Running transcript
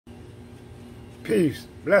Peace,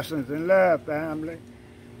 blessings, and love, family.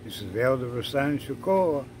 This is Elder Rasan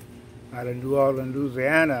Shakur out of New Orleans,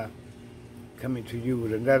 Louisiana, coming to you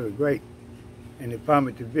with another great and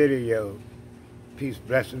informative video. Peace,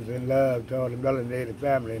 blessings, and love to all the melanated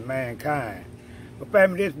family and mankind. But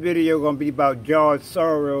family, this video is going to be about George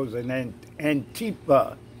Soros and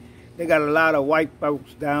antifa. They got a lot of white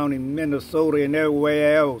folks down in Minnesota and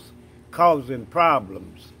everywhere else causing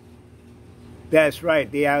problems. That's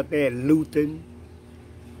right, they out there looting,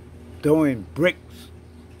 throwing bricks,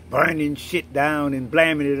 burning shit down and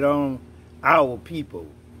blaming it on our people.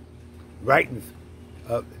 Writing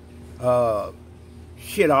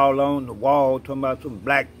shit all on the wall, talking about some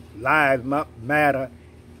Black Lives Matter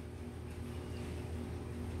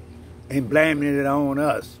and blaming it on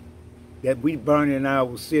us, that we burning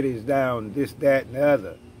our cities down, this, that, and the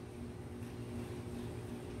other.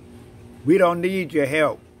 We don't need your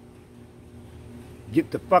help. Get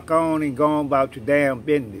the fuck on and go on about your damn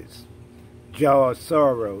business. George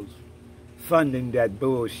Soros funding that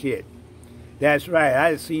bullshit. That's right,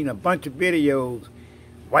 I've seen a bunch of videos,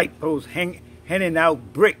 white folks handing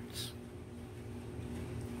out bricks,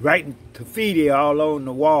 writing graffiti all on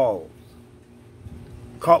the walls.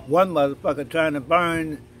 Caught one motherfucker trying to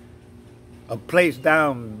burn a place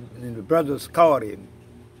down in the brothers caught him.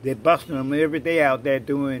 They're busting them every day out there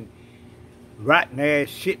doing rotten ass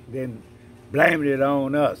shit, then blaming it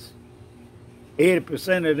on us.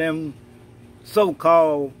 80% of them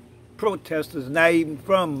so-called protesters not even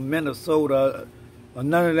from Minnesota or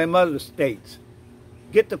none of them other states.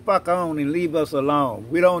 Get the fuck on and leave us alone.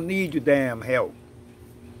 We don't need your damn help,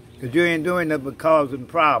 because you ain't doing nothing but causing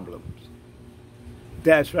problems.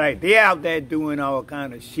 That's right, they out there doing all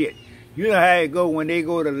kind of shit. You know how it go when they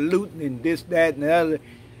go to looting and this, that, and the other.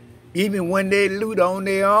 Even when they loot on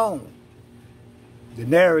their own, the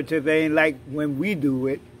narrative ain't like when we do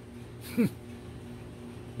it.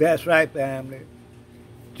 That's right, family.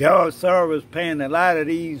 George Soros paying a lot of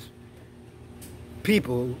these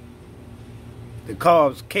people to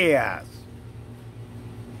cause chaos.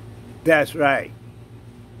 That's right.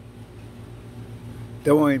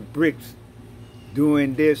 Throwing bricks,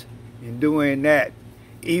 doing this and doing that.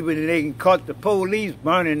 Even they can caught the police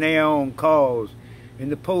burning their own cars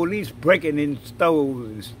and the police breaking in stores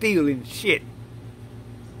and stealing shit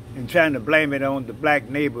and trying to blame it on the black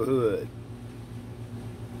neighborhood.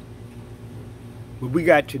 But we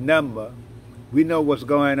got your number. We know what's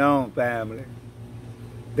going on, family.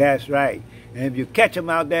 That's right. And if you catch them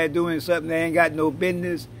out there doing something they ain't got no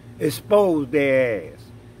business, expose their ass.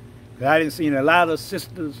 Because I done seen a lot of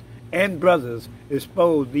sisters and brothers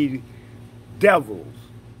expose these devils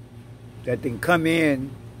that can come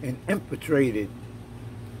in and infiltrate it.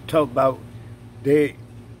 Talk about they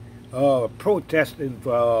protesting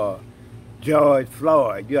for George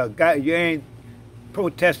Floyd. You ain't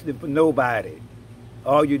protesting for nobody.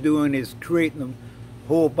 All you're doing is creating a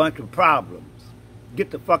whole bunch of problems. Get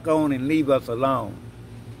the fuck on and leave us alone.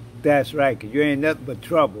 That's right, because you ain't nothing but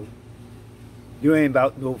trouble. You ain't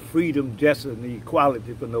about no freedom, justice, and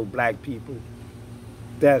equality for no black people.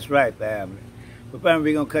 That's right, family. But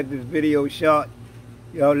family, we're going to cut this video short.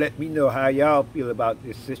 Y'all let me know how y'all feel about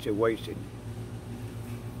this situation.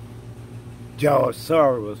 George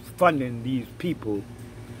Soros funding these people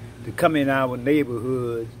to come in our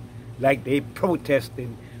neighborhoods like they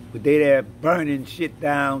protesting, but they there burning shit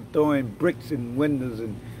down, throwing bricks in windows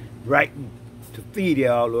and writing graffiti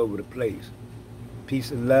all over the place. Peace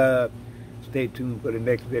and love. Stay tuned for the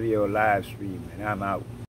next video live stream, and I'm out.